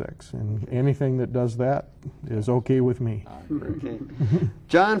flying insects, and anything that does that is okay with me. Okay.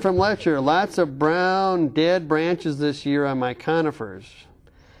 John from Letcher, lots of brown dead branches this year on my conifers.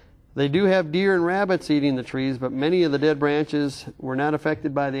 They do have deer and rabbits eating the trees, but many of the dead branches were not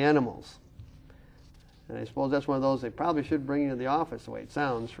affected by the animals. And I suppose that's one of those they probably should bring into the office, the way it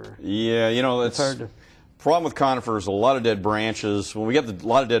sounds. Yeah, it's hard to... Problem with conifers, a lot of dead branches. When we get a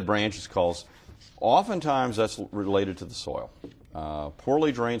lot of dead branches calls, oftentimes that's related to the soil.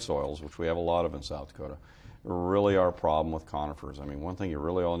 Poorly drained soils, which we have a lot of in South Dakota, really are a problem with conifers. I mean, one thing you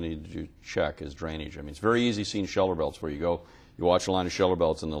really all need to check is drainage. I mean, it's very easy seeing shelter belts where you watch a line of shelter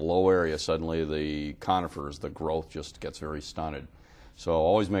belts in the low area, suddenly the conifers, the growth just gets very stunted. So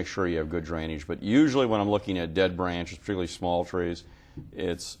always make sure you have good drainage. But usually when I'm looking at dead branches, particularly small trees,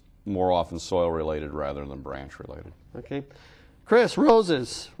 it's more often soil related rather than branch related. Okay. Chris,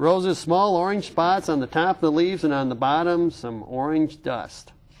 roses. Roses, small orange spots on the top of the leaves and on the bottom, some orange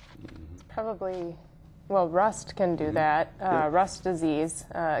dust. Probably, well, rust can do that, rust disease.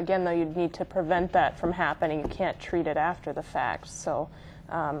 Again, though, you'd need to prevent that from happening. You can't treat it after the fact. So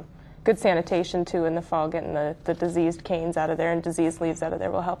good sanitation, too, in the fall, getting the diseased canes out of there and diseased leaves out of there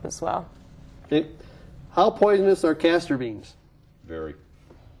will help as well. Okay. How poisonous are castor beans? Very.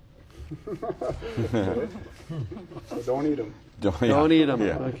 So don't eat them. Don't eat them.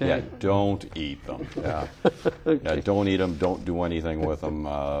 Yeah. Okay. Yeah, don't eat them. Yeah. Okay. Yeah, don't eat them. Don't do anything with them.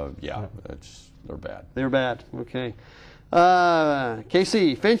 They're bad. They're bad. Okay.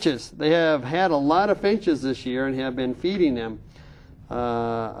 KC, finches. They have had a lot of finches this year and have been feeding them.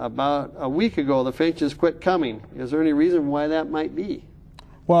 About a week ago, the finches quit coming. Is there any reason why that might be?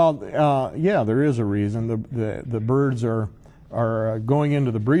 Well, yeah, there is a reason. The birds are going into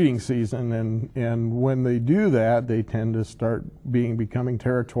the breeding season, and when they do that, they tend to start becoming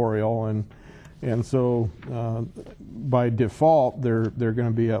territorial, and so by default they're going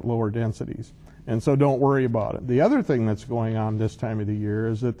to be at lower densities, and so don't worry about it. The other thing that's going on this time of the year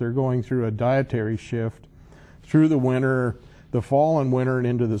is that they're going through a dietary shift through the winter, the fall and winter, and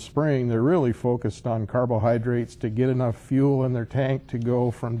into the spring. They're really focused on carbohydrates to get enough fuel in their tank to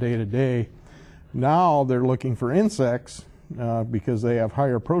go from day to day. Now they're looking for insects because they have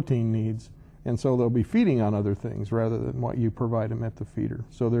higher protein needs, And so they'll be feeding on other things rather than what you provide them at the feeder.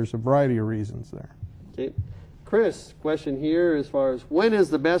 So there's a variety of reasons there. Okay. Chris, question here as far as when is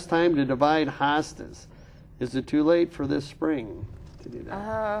the best time to divide hostas? Is it too late for this spring to do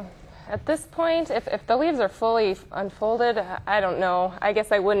that? At this point, if the leaves are fully unfolded, I don't know. I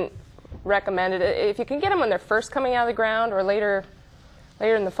guess I wouldn't recommend it. If you can get them when they're first coming out of the ground or later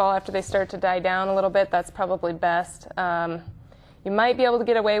in the fall after they start to die down a little bit, that's probably best. You might be able to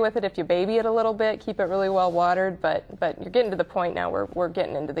get away with it if you baby it a little bit, keep it really well watered, but you're getting to the point now where we're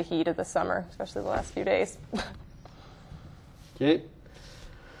getting into the heat of the summer, especially the last few days. Okay.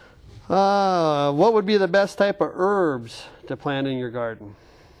 What would be the best type of herbs to plant in your garden?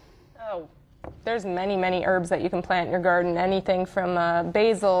 Oh, there's many herbs that you can plant in your garden, anything from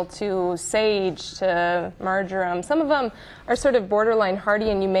basil to sage to marjoram. Some of them are sort of borderline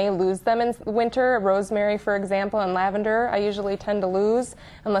hardy and you may lose them in winter. Rosemary, for example, and lavender I usually tend to lose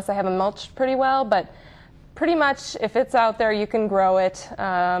unless I have them mulched pretty well, but pretty much if it's out there you can grow it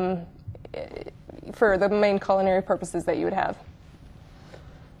for the main culinary purposes that you would have.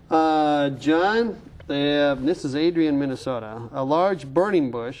 John, this is Adrian, Minnesota, a large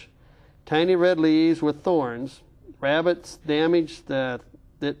burning bush, tiny red leaves with thorns. Rabbits damaged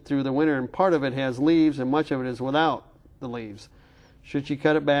it through the winter, and part of it has leaves, and much of it is without the leaves. Should she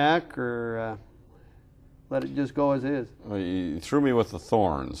cut it back or let it just go as is? Well, you threw me with the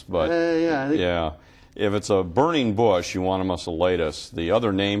thorns, but yeah. If it's a burning bush, Euonymus elatus, the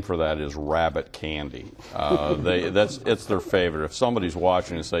other name for that is rabbit candy. It's their favorite. If somebody's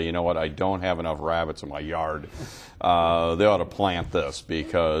watching and say, you know what, I don't have enough rabbits in my yard, they ought to plant this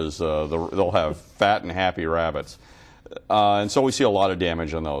because they'll have fat and happy rabbits. And so we see a lot of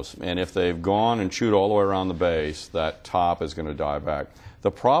damage on those. And if they've gone and chewed all the way around the base, that top is going to die back.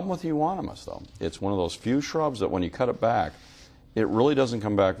 The problem with Euonymus, though, it's one of those few shrubs that when you cut it back, it really doesn't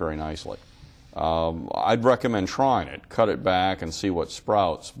come back very nicely. I'd recommend trying it. Cut it back and see what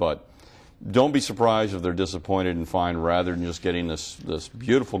sprouts, but don't be surprised if they're disappointed and find rather than just getting this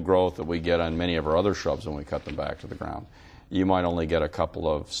beautiful growth that we get on many of our other shrubs when we cut them back to the ground. You might only get a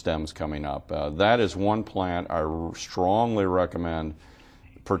couple of stems coming up. That is one plant I strongly recommend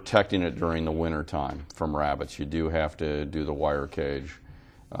protecting it during the winter time from rabbits. You do have to do the wire cage.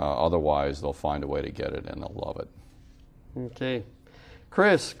 Otherwise, they'll find a way to get it and they'll love it. Okay.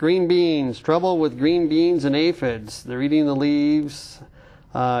 Chris, green beans, trouble with green beans and aphids. They're eating the leaves.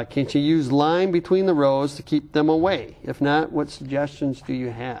 Can you use lime between the rows to keep them away? If not, what suggestions do you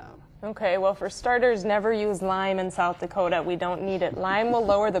have? Okay, well, for starters, never use lime in South Dakota. We don't need it. Lime will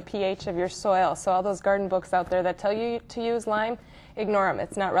lower the pH of your soil. So all those garden books out there that tell you to use lime, ignore them.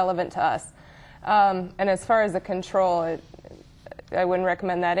 It's not relevant to us. And as far as the control, I wouldn't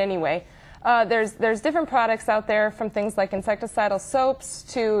recommend that anyway. There's different products out there, from things like insecticidal soaps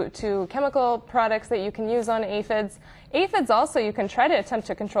to chemical products that you can use on aphids. Aphids also you can try to attempt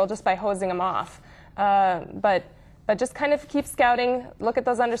to control just by hosing them off. But just kind of keep scouting, look at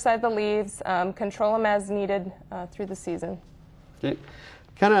those underside of the leaves, control them as needed through the season. Okay.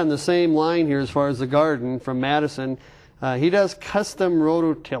 Kind of on the same line here as far as the garden from Madison. He does custom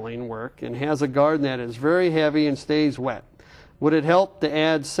rototilling work and has a garden that is very heavy and stays wet. Would it help to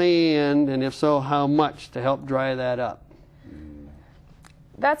add sand, and if so, how much to help dry that up?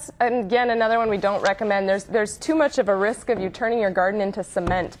 That's, again, another one we don't recommend. There's too much of a risk of you turning your garden into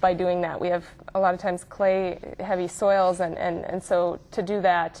cement by doing that. We have a lot of times clay, heavy soils, and so to do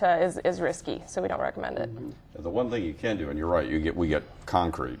that is risky, so we don't recommend it. The one thing you can do, and you're right, we get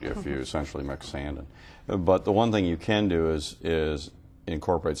concrete if you essentially mix sand in. But the one thing you can do is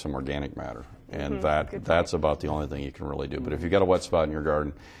incorporate some organic matter. And that's about the only thing you can really do. But if you've got a wet spot in your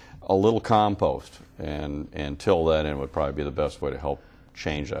garden, a little compost and till that in would probably be the best way to help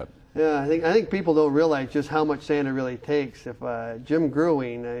change that. Yeah, I think people don't realize just how much sand it really takes. If Jim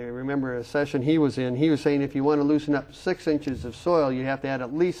Grewing, I remember a session he was in, he was saying if you want to loosen up 6 inches of soil, you have to add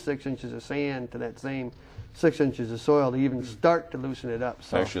at least 6 inches of sand to that same 6 inches of soil to even start to loosen it up.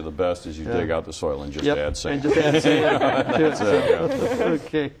 So, actually, the best is you dig out the soil and just add sand. And just add sand.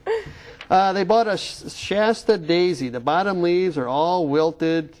 Okay. They bought a Shasta daisy. The bottom leaves are all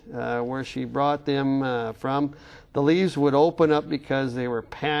wilted where she brought them from. The leaves would open up because they were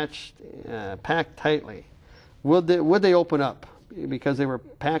packed tightly. Would they open up because they were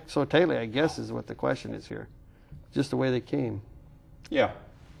packed so tightly, I guess is what the question is here. Just the way they came. Yeah.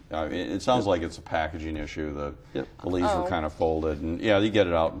 It sounds like it's a packaging issue. The leaves were kind of folded. And yeah, you get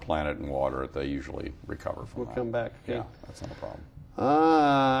it out and plant it and water it. They usually recover from that. We'll come back. Okay. Yeah, that's not a problem.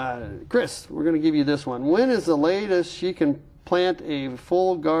 Chris, we're going to give you this one. When is the latest she can plant a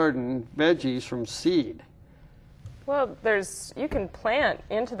full garden veggies from seed? Well, you can plant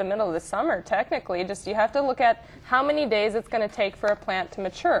into the middle of the summer, technically. Just you have to look at how many days it's going to take for a plant to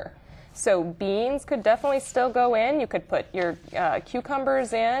mature. So beans could definitely still go in. You could put your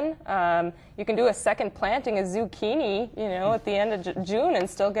cucumbers in. You can do a second planting of zucchini, at the end of June and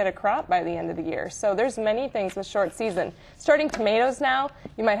still get a crop by the end of the year. So there's many things with short season. Starting tomatoes now,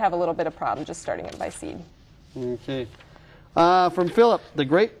 you might have a little bit of problem just starting it by seed. Okay. From Philip, the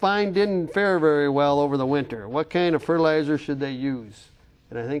grapevine didn't fare very well over the winter. What kind of fertilizer should they use?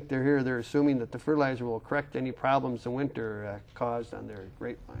 And I think they're assuming that the fertilizer will correct any problems the winter caused on their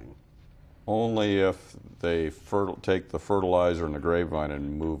grapevine. Only if they take the fertilizer in the grapevine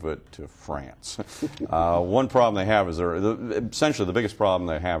and move it to France. One problem they have is essentially the biggest problem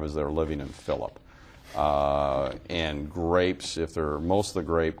they have is they're living in Phillip. And grapes, most of the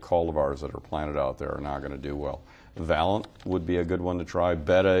grape cultivars that are planted out there are not going to do well. Valiant would be a good one to try.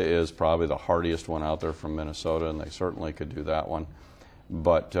 Beta is probably the hardiest one out there from Minnesota, and they certainly could do that one.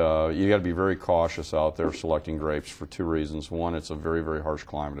 But you got to be very cautious out there selecting grapes for two reasons. One, it's a very, very harsh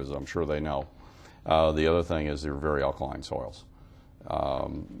climate, as I'm sure they know. The other thing is they're very alkaline soils.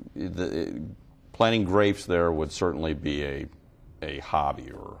 Planting grapes there would certainly be a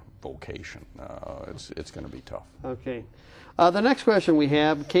hobby or vocation. It's going to be tough. Okay. The next question we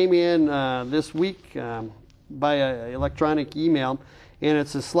have came in this week by electronic email, and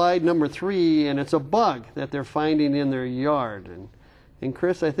it's a slide number 3, and it's a bug that they're finding in their yard. And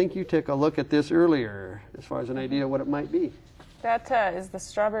Chris, I think you took a look at this earlier as far as an idea of what it might be. That is the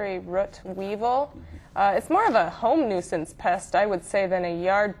strawberry root weevil. It's more of a home nuisance pest, I would say, than a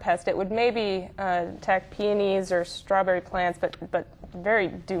yard pest. It would maybe attack peonies or strawberry plants, but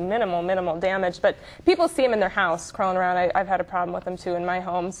do minimal damage. But people see them in their house crawling around. I've had a problem with them too in my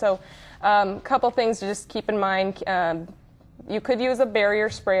home. So a couple things to just keep in mind. You could use a barrier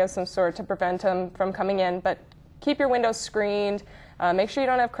spray of some sort to prevent them from coming in, but keep your windows screened. Make sure you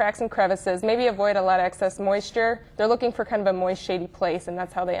don't have cracks and crevices. Maybe avoid a lot of excess moisture. They're looking for kind of a moist, shady place, and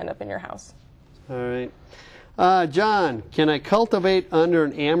that's how they end up in your house. All right. John, can I cultivate under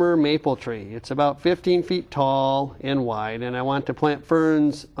an amber maple tree? It's about 15 feet tall and wide, and I want to plant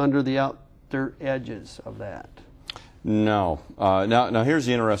ferns under the outer edges of that. No. Now here's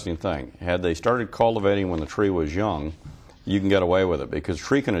the interesting thing. Had they started cultivating when the tree was young, you can get away with it because the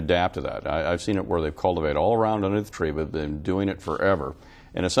tree can adapt to that. I've seen it where they've cultivated all around under the tree, but they've been doing it forever.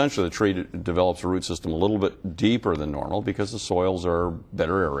 And essentially the tree develops a root system a little bit deeper than normal because the soils are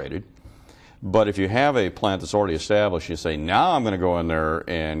better aerated. But if you have a plant that's already established, you say, now I'm going to go in there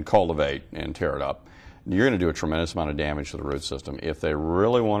and cultivate and tear it up, you're going to do a tremendous amount of damage to the root system. If they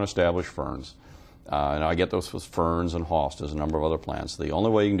really want to establish ferns, and I get those with ferns and hostas, a number of other plants, the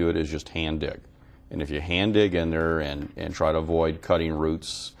only way you can do it is just hand dig. And if you hand dig in there and try to avoid cutting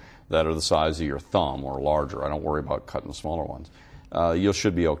roots that are the size of your thumb or larger, I don't worry about cutting the smaller ones, you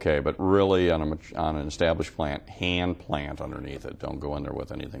should be okay. But really, on an established plant, hand plant underneath it. Don't go in there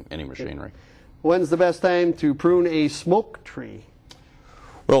with any machinery. When's the best time to prune a smoke tree?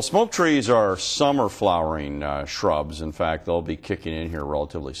 Well, smoke trees are summer flowering shrubs. In fact, they'll be kicking in here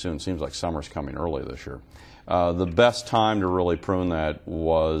relatively soon. Seems like summer's coming early this year. The best time to really prune that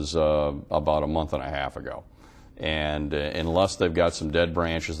was about a month and a half ago. And unless they've got some dead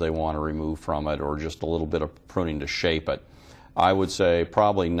branches they want to remove from it or just a little bit of pruning to shape it, I would say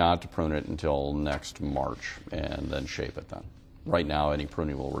probably not to prune it until next March and then shape it then. Right now, any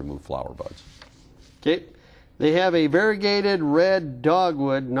pruning will remove flower buds. Okay. They have a variegated red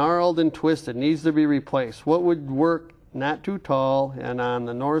dogwood, gnarled and twisted, needs to be replaced. What would work not too tall and on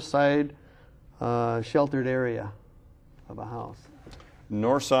the north side sheltered area of a house?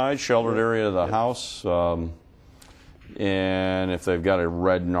 North side, sheltered area of the house. And if they've got a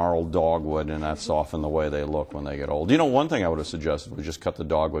red gnarled dogwood, and that's often the way they look when they get old. You know, one thing I would have suggested was just cut the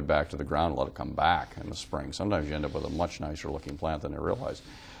dogwood back to the ground and let it come back in the spring. Sometimes you end up with a much nicer looking plant than you realize.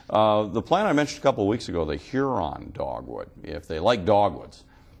 The plant I mentioned a couple of weeks ago, the Huron dogwood, if they like dogwoods,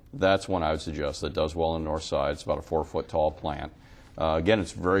 that's one I would suggest that does well on the north side. It's about a 4-foot tall plant. Again,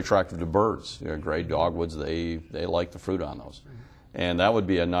 it's very attractive to birds. Gray dogwoods, they like the fruit on those. And that would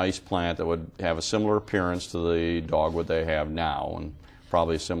be a nice plant that would have a similar appearance to the dogwood they have now and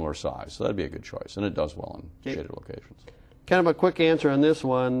probably a similar size. So that'd be a good choice. And it does well in shaded locations. Kind of a quick answer on this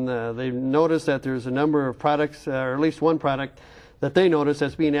one. They've noticed that there's a number of products, or at least one product, that they notice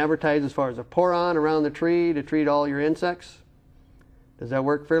that's being advertised as far as a pour-on around the tree to treat all your insects. Does that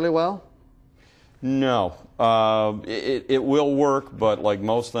work fairly well? No. It will work, but like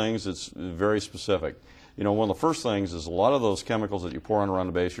most things, it's very specific. you know, one of the first things is a lot of those chemicals that you pour on around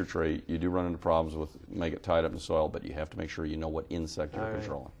the base of your tray, you do run into problems with, may get tied up in the soil, but you have to make sure you know what insect you're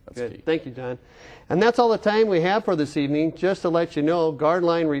controlling. That's Good. key. Thank you, John. And that's all the time we have for this evening. Just to let you know, Garden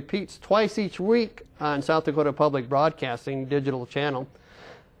Line repeats twice each week on South Dakota Public Broadcasting digital channel.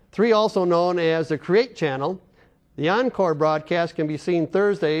 3, also known as the Create channel. The encore broadcast can be seen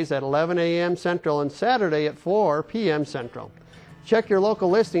Thursdays at 11 a.m. Central and Saturday at 4 p.m. Central. Check your local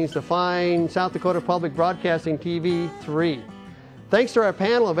listings to find South Dakota Public Broadcasting TV 3. Thanks to our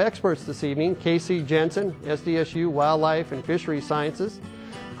panel of experts this evening, Casey Jensen, SDSU Wildlife and Fisheries Sciences,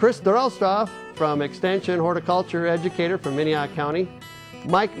 Chris Durlstroff from Extension Horticulture Educator from Minnehaha County,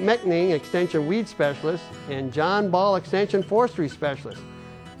 Mike Meckning, Extension Weed Specialist, and John Ball, Extension Forestry Specialist.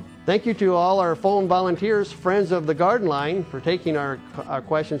 Thank you to all our phone volunteers, friends of the Garden Line, for taking our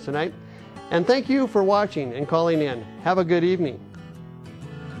questions tonight. And thank you for watching and calling in. Have a good evening.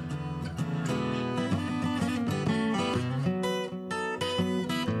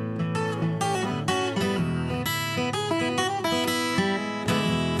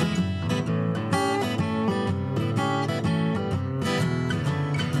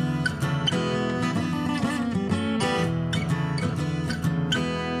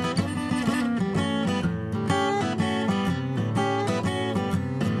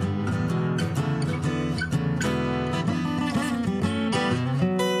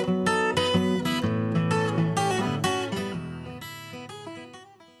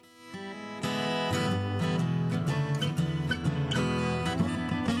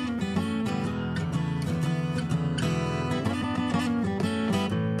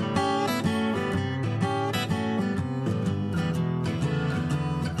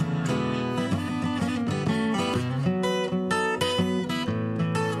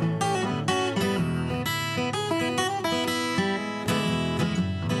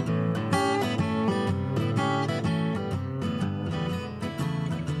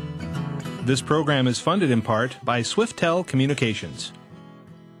 This program is funded in part by Swiftel Communications.